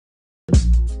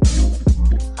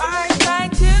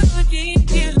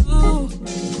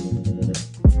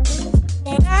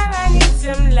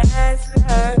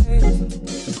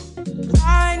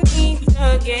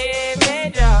to give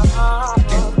me joy.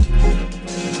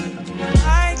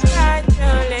 I tried to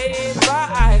leave, but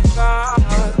I can't.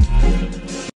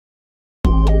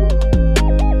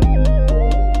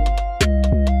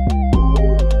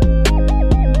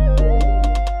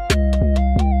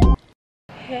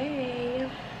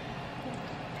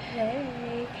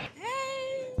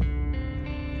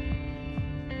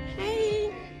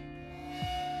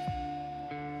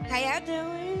 How y'all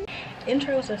doing?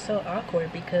 Intros are so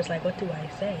awkward because, like, what do I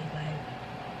say?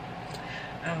 Like,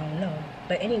 I don't know.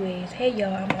 But anyways, hey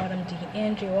y'all, I'm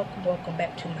D'ANDRIA. Welcome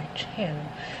back to my channel.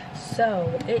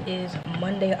 So it is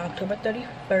Monday, October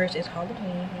 31st. It's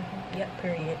Halloween. Yep,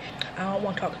 period. I don't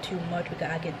want to talk too much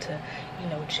because I get to, you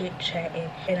know, chit chatting,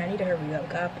 and I need to hurry up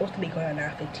because I'm supposed to be going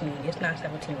at 9:15. It's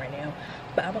 9:17 right now.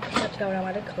 But I'm gonna tell when I'm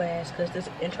out of class because this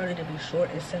intro need to be short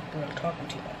and simple and talking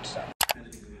too much. So.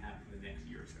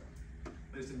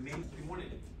 It's amazing. We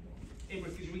wanted Amber,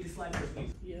 could you read the slide first, please?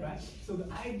 Yeah. Right. So the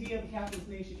idea of capitalist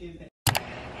nation is that.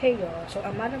 Hey y'all, so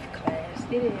I'm out of class.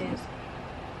 It is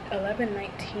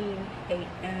 11:19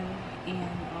 a.m.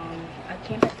 and I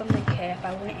came back from the caf.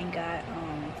 I went and got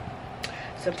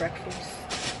some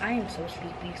breakfast. I am so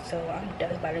sleepy, so I'm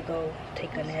just about to go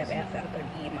take a nap after I'm done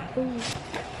eating my food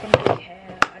from the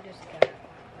caf. I just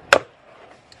got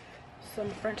some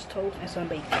French toast and some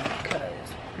bacon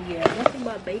because, yeah, one thing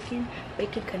about bacon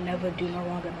can never do no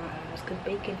wrong in my eyes because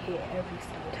bacon hit every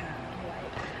single time.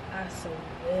 Like, I so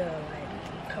will,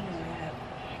 like, come on, man.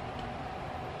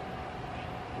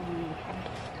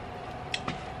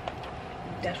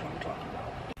 That's what I'm talking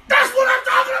about. That's what I'm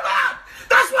talking about!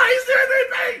 That's why he's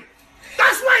MVP!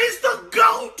 That's why he's the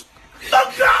GOAT! The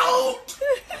GOAT!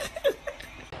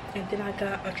 And then I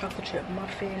got a chocolate chip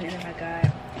muffin, and then I got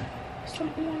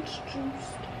some orange juice.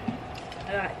 I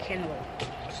got cantaloupe.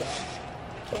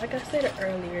 So like I said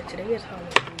earlier, today is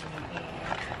Halloween and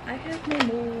I have no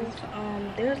moves.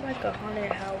 There's like a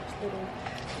haunted house little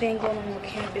thing going on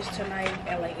campus tonight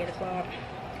at like 8 o'clock.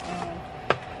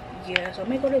 Yeah, so I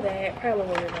may go to that, probably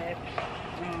go to that.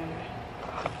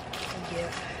 Yeah,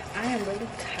 I am really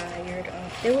tired.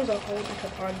 There was a whole bunch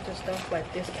of parties and stuff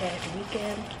like this past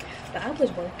weekend, but I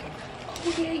was working.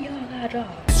 Oh yeah, y'all got a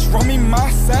job. Run me my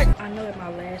sack. I know in my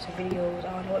last videos,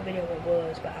 I don't know what video it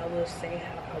was, but I was saying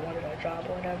how I wanted a job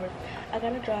or whatever. I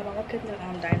got a job. I work in the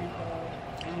dining hall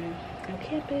on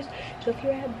campus. So if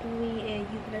you're at Bowie and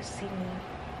you're gonna see me,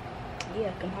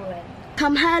 yeah, come holler at me.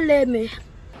 Come holler at me.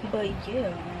 But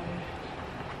yeah,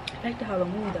 back to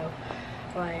Halloween though.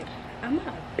 Like, I'm not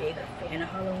a big fan of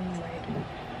Halloween. Like,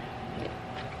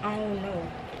 I don't know.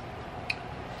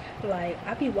 Like,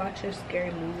 I be watching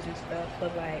scary movies and stuff,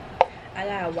 but like, I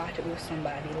gotta watch it with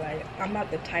somebody. Like, I'm not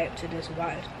the type to just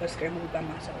watch a scary movie by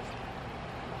myself.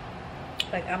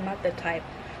 Like, I'm not the type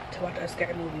to watch a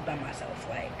scary movie by myself.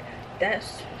 Like,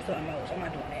 that's something else. I'm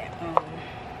not doing that.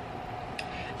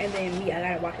 And then me, I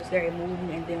gotta watch a scary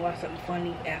movie and then watch something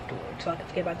funny afterwards so I can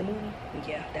forget about the movie.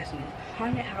 Yeah, that's me.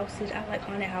 Haunted houses, I like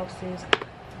haunted houses,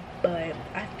 but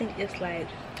I think it's like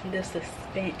the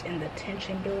suspense and the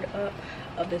tension build up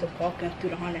of just walking through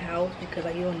the haunted house because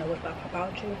like you don't know what's about to pop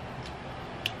out you.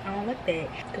 I don't like that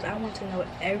because I want to know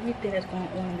everything that's going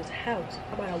on in this house.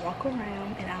 I'm about to walk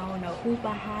around and I don't know who's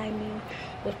behind me,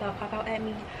 what's about to pop out at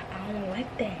me. I don't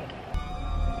like that.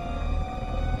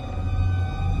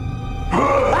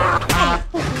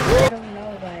 I don't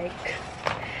know, like,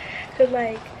 cause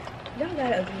like y'all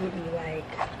gotta agree with me,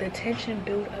 like the tension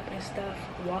build up and stuff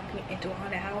walking into a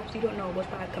haunted house, you don't know what's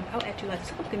about to come out at you. Like,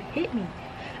 something can hit me,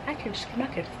 I can scream, I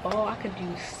can fall, I can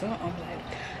do something.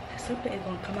 Like, something is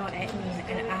gonna come out at me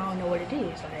and I don't know what it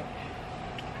is. Like,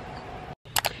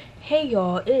 hey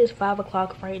y'all, it is 5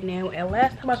 o'clock right now, and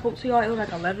last time I spoke to y'all it was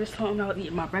like 11 something. I was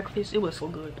eating my breakfast. It was so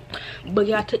good, but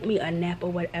y'all took me a nap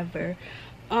or whatever.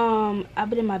 I've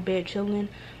been in my bed chilling.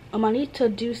 I need to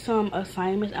do some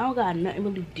assignments. I don't got nothing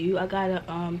really to do. I gotta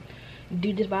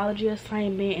do this biology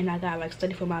assignment, and I gotta like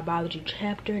study for my biology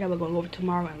chapter that we're gonna go over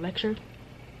tomorrow in lecture.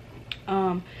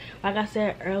 Like I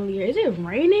said earlier, is it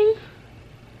raining?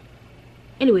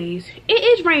 Anyways, it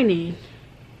is raining.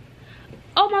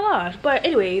 Oh my gosh. But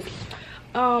anyways,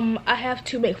 I have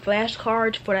to make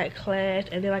flashcards for that class,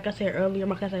 and then like I said earlier,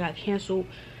 my class got canceled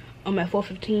at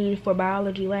 4:15 for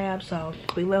biology lab, so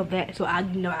we love that. So I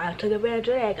took advantage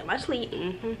of that, got my sleep.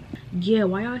 Yeah,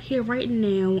 while y'all here right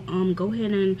now, go ahead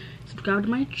and subscribe to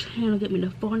my channel, get me to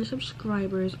 400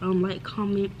 subscribers, like,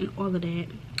 comment, and all of that.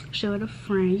 Share with a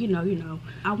friend, you know.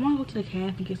 I want to go to the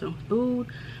cafe and get some food,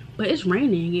 but it's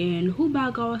raining, and who about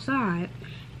to go outside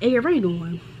and get rained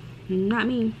on? Not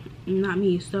me.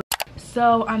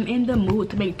 So I'm in the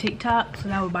mood to make TikTok, so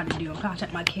that's what I'm about to do. I'm trying to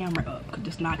set my camera up because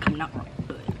it's not coming out right,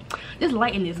 but This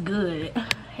lighting is good.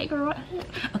 Hey girl.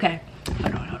 Okay,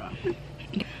 hold on.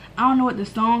 I don't know what the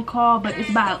song called, but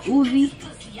it's by Uzi.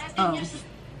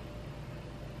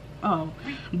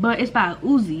 But it's by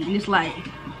Uzi, and it's like,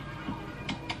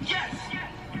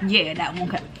 yeah, that one.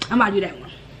 Okay, I might do that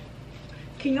one.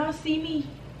 Can y'all see me?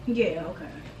 Yeah, okay.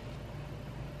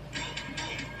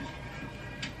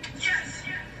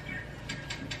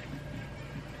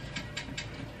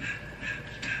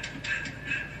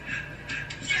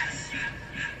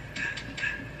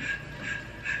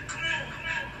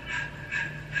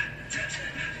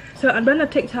 So I'm done the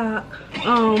TikTok.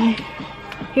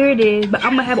 Here it is, but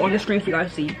I'm gonna have it on the screen for y'all to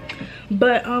see.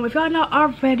 But if y'all not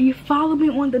already, follow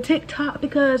me on the TikTok,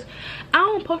 because I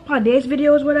don't post my dance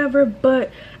videos, whatever,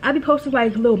 but I be posting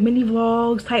like little mini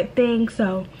vlogs type things.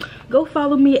 So go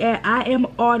follow me at I am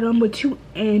Autumn with 2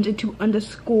 N's and 2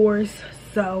 underscores.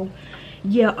 So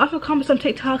yeah, also comment some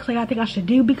TikToks like I think I should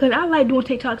do, because I like doing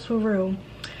TikToks for real,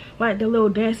 like the little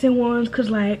dancing ones, cause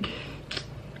like,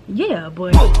 yeah,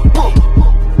 but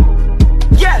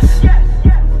Yes.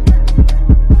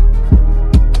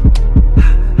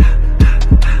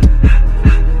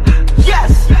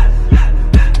 Yes.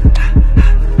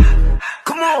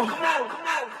 Come on.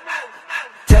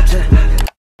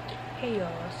 hey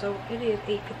y'all, so it is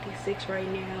 8:56 right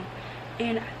now,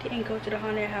 and I didn't go to the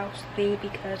haunted house thing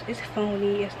because it's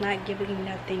phony. It's not giving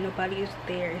nothing. Nobody is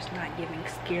there. It's not giving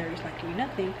scary. It's not giving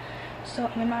nothing. So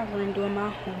I'm in my room doing my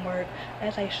homework,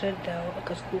 as I should though,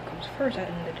 because school comes first at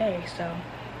the end of the day. So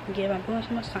yeah, I'm doing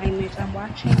some assignments. I'm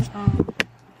watching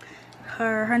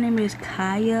her name is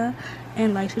Kaya,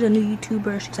 and like she's a new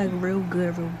YouTuber. She's like real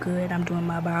good. I'm doing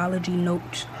my biology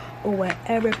notes or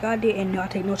whatever. If y'all didn't know, I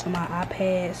take notes on my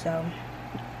iPad. So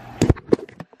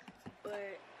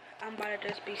but I'm about to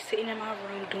just be sitting in my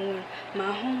room doing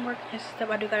my homework and stuff.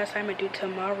 I do got an assignment due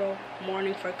tomorrow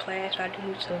morning for class. I do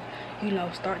need to, you know,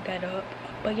 start that up.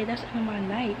 But yeah, that's my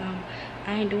night.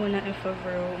 I ain't doing nothing for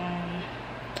real.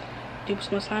 Do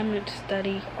some assignments,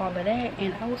 study, all of that,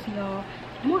 and I will see y'all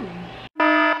in the morning.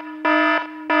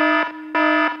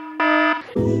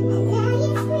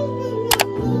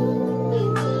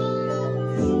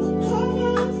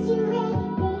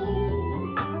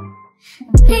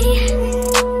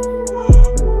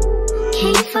 Can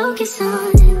you focus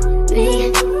on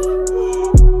me?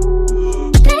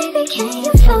 Baby, can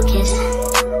you focus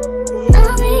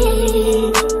on me?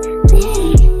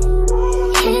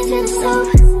 Hands in the soap,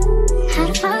 how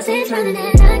the faucet's running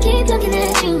and I keep looking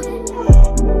at you.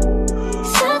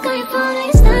 Stuck on your phone,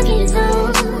 ain't stuck in your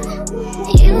zone.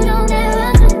 You don't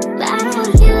ever, but I don't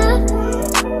wanna give up.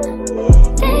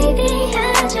 Baby, I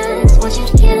just want you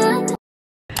to get up.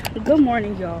 Good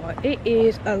morning, y'all. It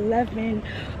is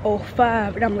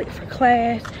 11:05 and I'm late for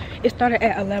class. It started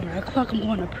at 11 o'clock. I'm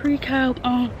going to pre-cal.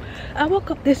 I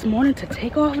woke up this morning to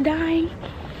take off dying.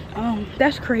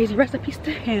 That's crazy. Rest in peace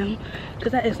to him,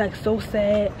 because that is like so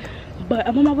sad. But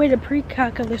I'm on my way to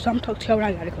pre-calculus, so I'm talking to y'all when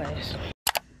I got to class.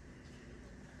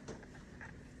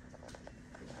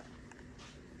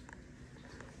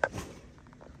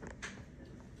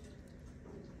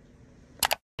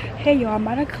 Hey y'all, I'm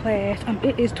out of class.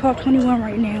 It is 12:21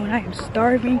 right now and I am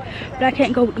starving, but I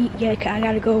can't go eat yet because I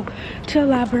gotta go to the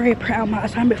library, print out my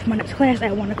assignment for my next class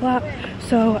at 1 o'clock.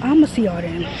 So I'm gonna see y'all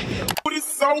then. It's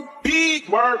so big,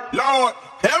 word, Lord,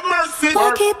 have mercy.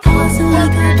 I keep pausing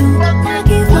like I do. I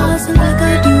keep pausing like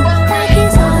I do. I keep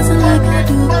pausing like I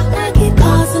do. I keep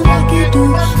pausing like I do.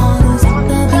 All those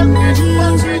love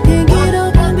emojis, you can get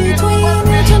up in between.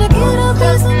 You're trying to get up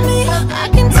close to me. I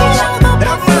can teach you the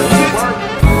best.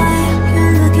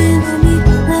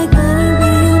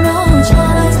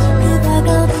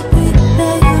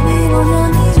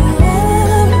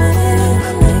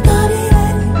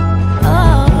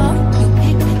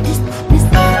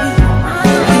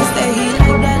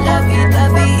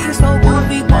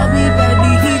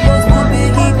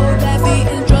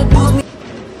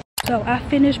 So I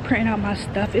finished printing out my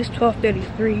stuff. It's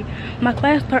 12:33. My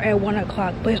class starts at 1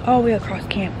 o'clock, but it's all the way across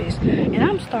campus. And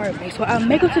I'm starving, so I'll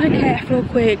make it to the cafe real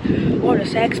quick, or the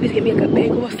Saxby's, get me like a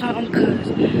bagel or something, because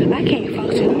I can't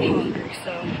function. I'm hungry,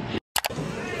 so.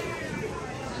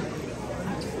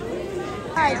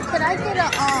 Hi, could I get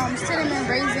a cinnamon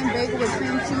raisin bagel with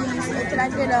cream cheese? And could I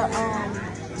get a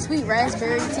sweet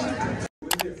raspberry tea?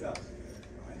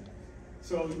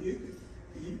 So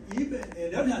even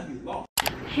it doesn't have to be long.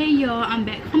 Hey y'all, I'm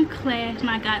back from class and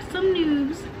I got some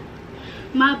news.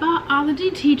 My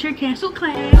biology teacher canceled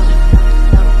class.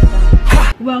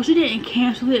 Well, she didn't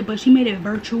cancel it, but she made it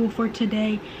virtual for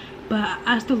today. But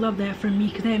I still love that for me,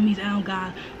 because that means I don't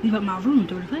gotta leave up my room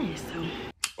during class. So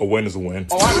a win is a win.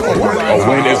 A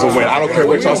win is a win. I don't care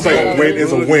what y'all say. A win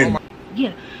is a win.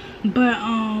 yeah. But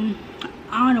I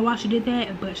don't know why she did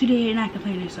that, but she did, and I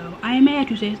complaining. So I ain't mad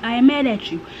at you, sis. I ain't mad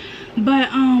at you. But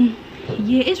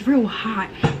yeah, it's real hot.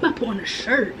 I'm about to put on a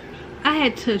shirt. I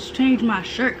had to change my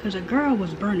shirt because a girl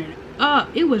was burning up.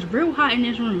 It was real hot in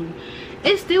this room.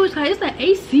 It still was hot. It's like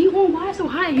AC on. Why is it so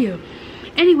hot here?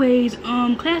 Anyways,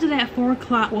 class is at 4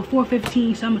 o'clock or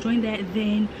 4:15, so I'm gonna join that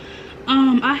then.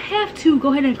 I have to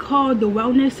go ahead and call the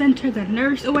wellness center, the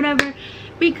nurse or whatever,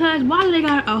 because why do they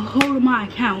got a hold of my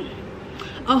account?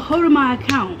 A hold of my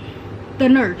account, the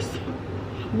nurse.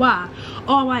 Why?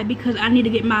 All right, because I need to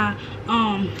get my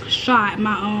shot,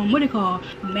 my what do you call,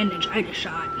 meningitis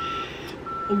shot.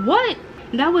 What?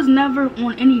 That was never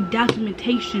on any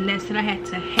documentation that said I had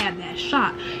to have that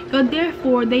shot. So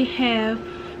therefore they have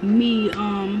me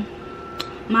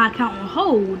my account on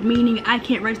hold, meaning I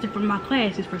can't register for my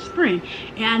classes for spring,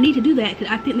 and I need to do that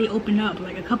because I think they open up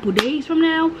like a couple days from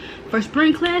now for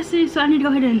spring classes. So I need to go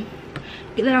ahead and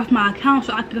get that off my account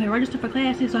so I can go ahead and register for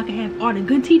classes so I can have all the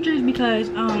good teachers, because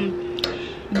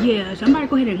yeah, so I'm about to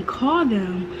go ahead and call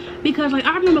them, because like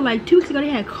I remember like 2 weeks ago they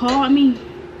had called me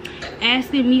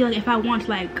asking me like if I want to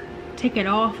like take it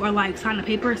off or like sign a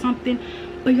paper or something,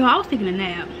 but y'all, I was taking a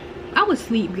nap. I was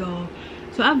asleep, y'all.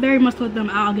 So I very much told them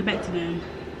I'll get back to them.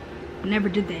 Never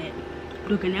did that.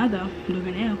 Looking now though,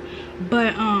 looking now.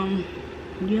 But yeah, I'm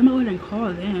gonna go ahead and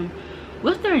call them.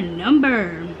 What's their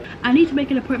number? I need to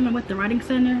make an appointment with the writing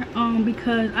center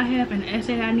because I have an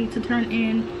essay that I need to turn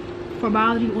in for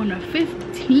biology on the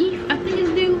 15th, I think it's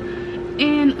due.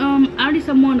 And I need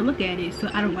someone to look at it so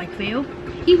I don't like fail.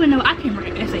 Even though I can't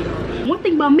write an essay, y'all. One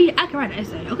thing about me, I can write an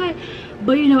essay, okay?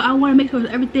 But you know, I want to make sure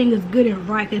everything is good and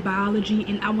right in biology,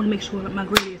 and I want to make sure that my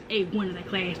grade is A1 in that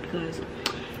class, because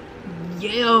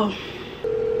yeah.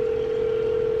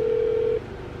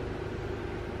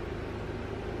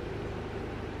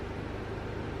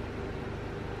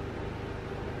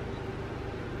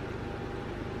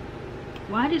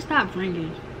 Why did it stop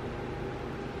ringing?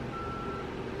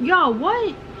 Y'all,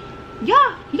 what?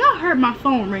 Y'all heard my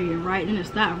phone ringing, right? And it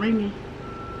stopped ringing.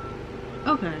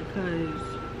 Okay, cause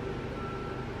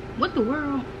what the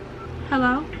world?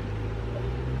 Hello?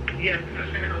 Yes, how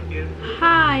can I help you?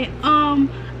 Hi,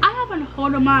 I haven't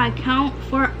hold of my account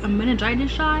for a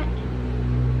meningitis shot.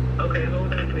 Okay,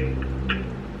 hold on, please.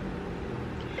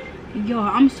 Yo,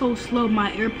 I'm so slow,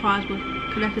 my AirPods were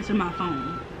connected to my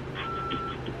phone.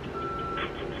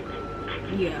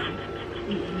 Yeah.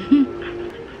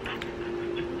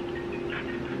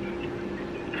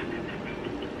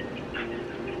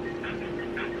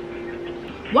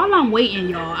 While I'm waiting,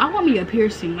 y'all, I want me a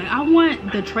piercing. Like, I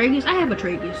want the tragus. I have a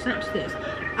tragus. That's this.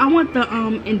 I want the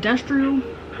industrial,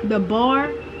 the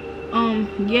bar.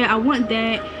 Yeah, I want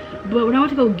that. But when I went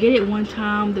to go get it one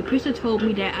time, the piercer told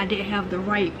me that I didn't have the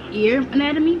right ear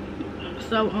anatomy.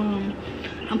 So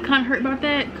I'm kind of hurt about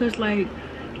that, because like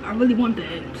I really want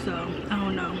that. So I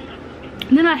don't know.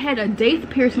 And then I had a daith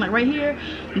piercing like right here,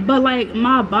 but like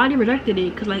my body rejected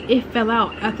it because like it fell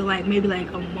out after like maybe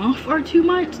like a month or 2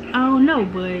 months. I don't know,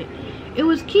 but it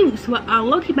was cute, so I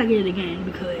low-key might get it again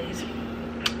because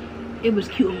it was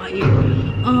cute on my ear.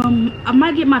 I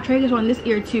might get my tragus on this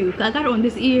ear too, cause I got it on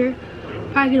this ear.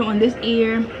 Probably get it on this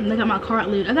ear. And I got my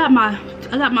cartilage. I got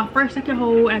my first, second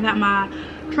hole, and I got my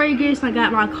tragus, and I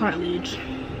got my cartilage,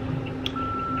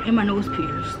 and my nose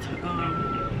pierced.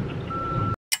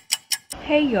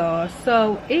 Hey y'all,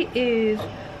 so it is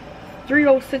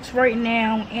 3:06 right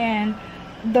now, and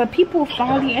the people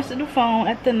finally answered the phone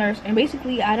at the nurse, and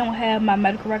basically I don't have my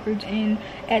medical records in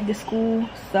at the school,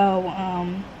 so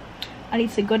I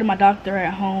need to go to my doctor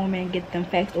at home and get them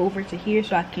faxed over to here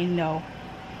so I can, you know,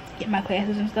 get my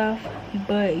classes and stuff.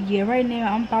 But yeah, right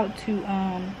now I'm about to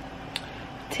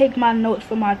take my notes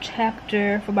for my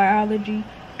chapter for biology,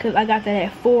 because I got that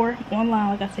at 4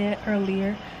 online like I said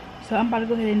earlier. So I'm about to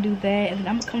go ahead and do that, and then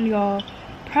I'm gonna come to y'all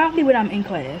probably when I'm in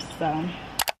class. So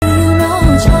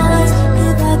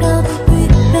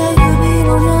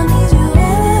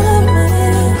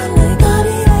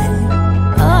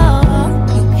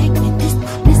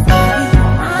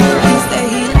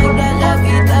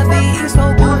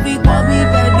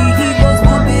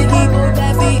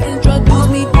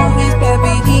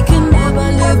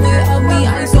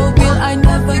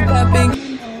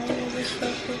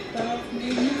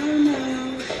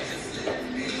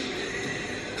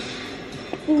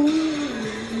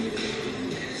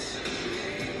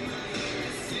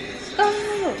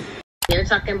they're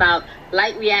talking about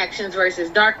light reactions versus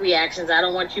dark reactions. I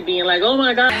don't want you being like, oh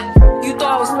my god. You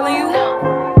thought I was feeling you?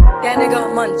 That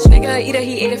nigga a munch. Nigga eat it,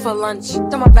 he ate it for lunch.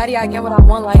 Tell my baddie I get what I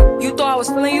want, like. You thought I was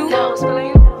feeling you?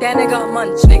 That nigga a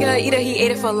munch. Nigga eat it, he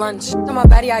ate it for lunch. Tell my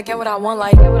baddie I get what I want,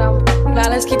 like. Now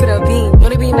let's keep it a beam.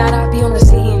 Wanna be mad, I be on the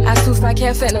scene. Ass too fat,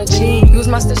 can't fit in a jean. Use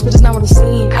my stitch, but it's not on the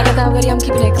scene. I got that ready, I'm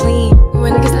keeping it clean.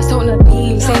 When niggas that's toting the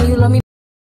beam, saying you love me.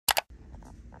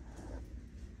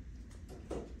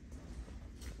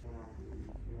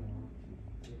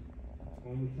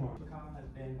 McConnell has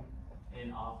been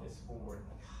in office for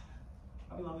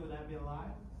probably longer than I've been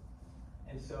alive.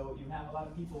 And so you have a lot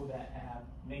of people that have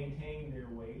maintained their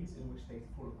ways in which they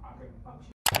sort of operate and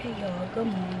function. Hey y'all, good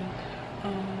morning.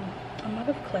 I'm out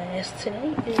of class. Today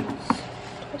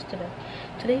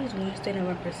is Wednesday,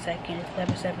 November 2nd. It's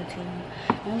 11:17.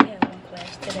 I only have one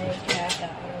class today. Yeah, I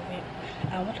got out of it.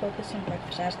 I went to go get some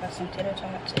breakfast. I just got some tater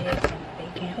tots, eggs, and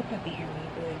bacon. Hope I can hear me,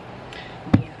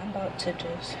 but yeah, I'm about to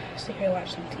just sit here and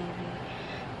watch some TV.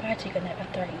 But I take a nap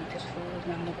after I eat this food,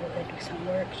 and I'm gonna go ahead and do some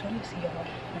work. So let me see y'all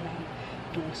when I'm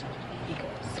doing something,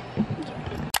 because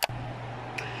yeah.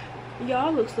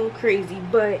 Y'all look so crazy,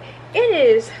 but it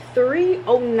is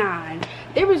 3:09.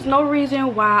 There is no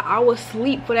reason why I would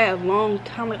sleep for that long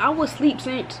time. Like, I would sleep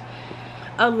since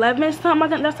 11 something. I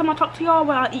think that's the time I talked to y'all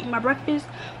when I eat my breakfast.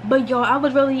 But y'all, I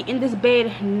was really in this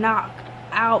bed knocked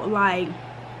out. Like,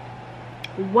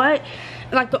 what?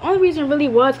 Like, the only reason really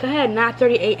was because I had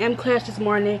 9:30 a.m. class this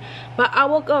morning, but I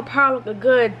woke up probably like a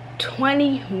good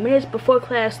 20 minutes before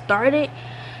class started.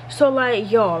 So like,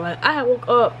 y'all, like, I had woke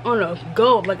up on a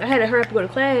go. Like, I had to hurry up to go to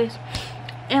class,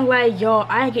 and like, y'all,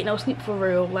 I ain't get no sleep for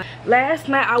real. Like, last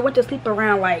night I went to sleep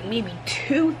around like maybe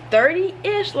 2:30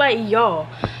 ish. Like, y'all,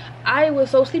 I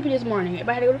was so sleepy this morning. If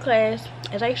I had to go to class,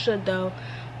 as I should though,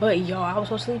 but y'all, I was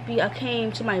so sleepy. I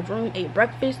came to my room, ate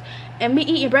breakfast, and me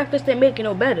eating breakfast didn't make it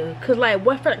no better. Cause like,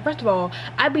 first of all,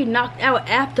 I be knocked out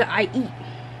after I eat.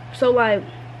 So like,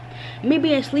 me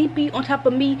being sleepy on top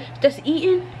of me just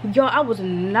eating, y'all, I was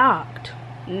knocked.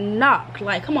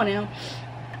 Like, come on now.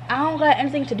 I don't got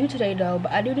anything to do today though,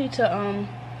 but I do need to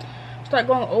start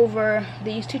going over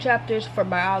these 2 chapters for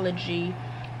biology,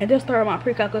 and then start my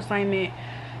pre-calc assignment.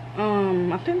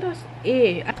 I think that's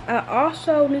it. I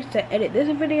also need to edit this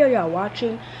video y'all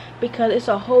watching, because it's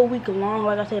a whole week long.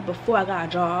 Like I said before, I got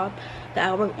a job that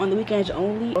I work on the weekends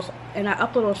only, and I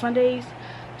upload on Sundays,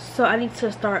 so I need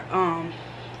to start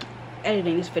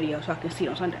editing this video so I can see it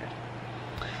on Sunday,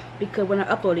 because when I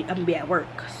upload it, I'm gonna be at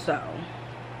work. So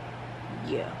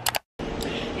yeah.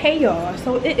 Hey y'all,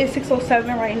 so it is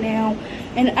 6:07 right now,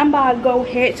 and I'm about to go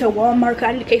head to Walmart because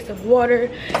I need a case of water,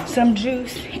 some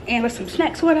juice, and like some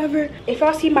snacks or whatever. If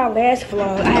y'all see my last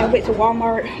vlog, I had went to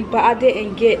Walmart, but I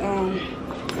didn't get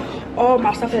all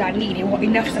my stuff that I needed,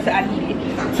 enough stuff that I needed.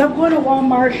 So I'm going to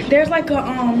Walmart. There's like a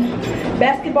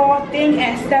basketball thing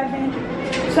at 7.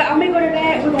 So I'm gonna go to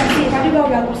that. We're gonna see. If I do go,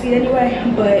 y'all gonna see it anyway.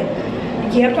 But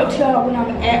yeah, I'll talk to y'all when I'm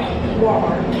at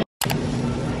Walmart.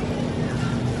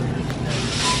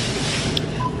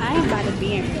 I ain't about to be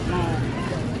in here long.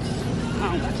 I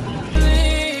don't got time.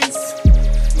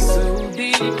 So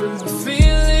deep in my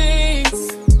feelings,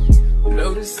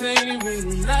 noticing you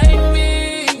really like me.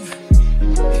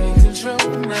 Can't control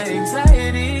my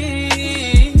anxiety.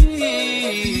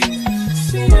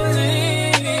 Feeling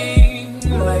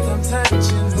like I'm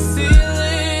touching the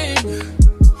ceiling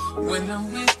when I'm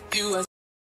with you.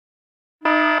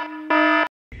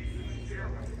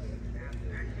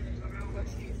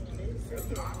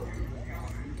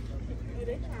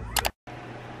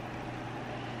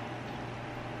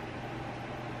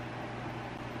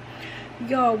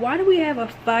 Y'all, why do we have a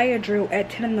fire drill at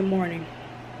 10 in the morning?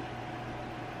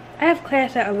 I have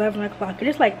class at 11 o'clock, and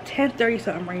it's like 10:30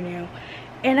 something right now,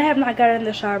 and I have not gotten in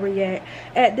the shower yet.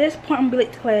 At this point, I'm gonna be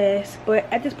late to class, but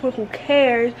at this point, who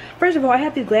cares? First of all, I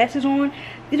have these glasses on.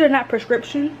 These are not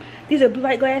prescription. These are blue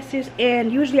light glasses,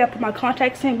 and usually I put my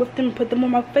contacts in with them, put them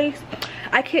on my face.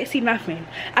 I can't see nothing.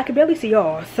 I can barely see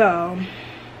y'all, so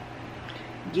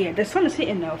yeah, the sun is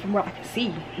hitting though from where I can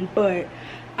see, but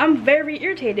I'm very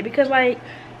irritated because, like,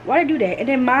 why do that? And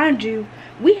then mind you,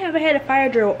 we haven't had a fire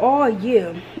drill all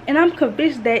year, and I'm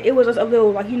convinced that it was just a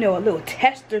little, like, you know, a little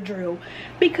tester drill,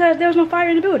 because there was no fire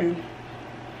in the building.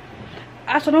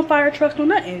 I saw no fire trucks, no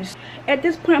nothing. At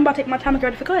this point, I'm about to take my time to get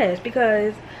ready for class,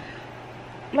 because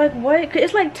like, what? Cause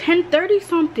it's like 10:30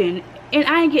 something, and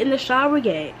I ain't getting the shower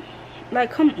yet.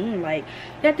 Like, come on, like,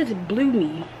 that just blew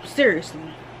me. Seriously.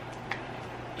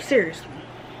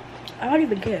 I don't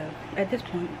even care at this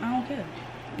point. I don't care.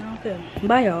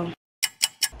 Bye, y'all.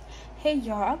 Hey,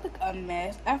 y'all, I look a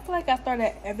mess. I feel like I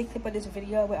started every clip of this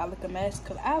video where I look a mess,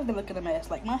 because I've been looking a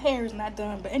mess. Like, my hair is not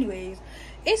done, but anyways,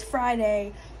 it's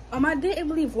Friday. I didn't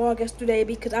really vlog yesterday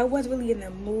because I wasn't really in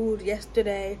the mood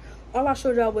yesterday. All I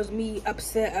showed y'all was me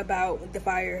upset about the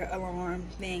fire alarm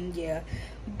thing, yeah.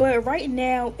 But right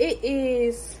now, it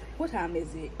is, what time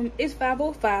is it? It's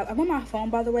 5:05. I'm on my phone,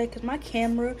 by the way, because my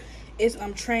camera is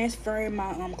transferring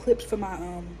my clips for my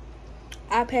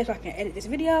iPad so I can edit this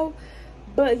video.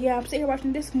 But yeah, I'm sitting here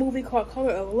watching this movie called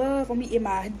Color of Love. I'm eating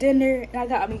my dinner, and I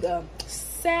got me a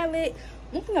salad.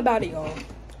 One thing about it, y'all.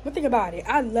 One thing about it,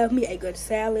 I love me a good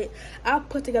salad. I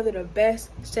put together the best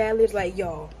salads, like,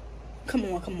 y'all. Come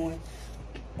on, come on.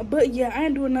 But yeah, I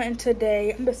ain't doing nothing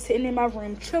today. I'm just sitting in my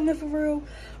room chilling for real.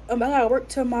 I gotta work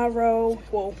tomorrow.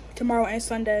 Well, tomorrow and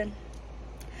Sunday.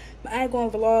 But I ain't gonna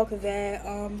vlog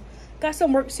that. Got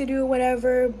some work to do,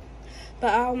 whatever.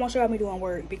 But I don't want y'all me doing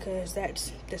work because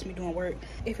that's me doing work.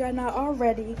 If y'all not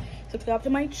already, subscribe to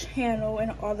my channel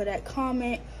and all of that.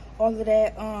 Comment, all of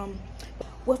that.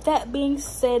 With that being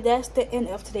said, that's the end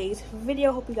of today's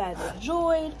video. Hope you guys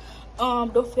enjoyed.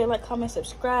 Don't forget to like, comment,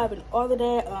 subscribe, and all of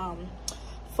that.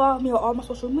 Follow me on all my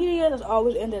social media. That's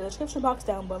always in the description box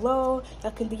down below.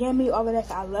 Y'all can DM me, all of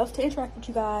that. I love to interact with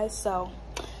you guys. So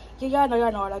yeah, y'all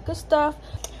know all that good stuff.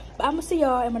 But I'm gonna see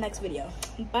y'all in my next video.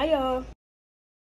 Bye, y'all.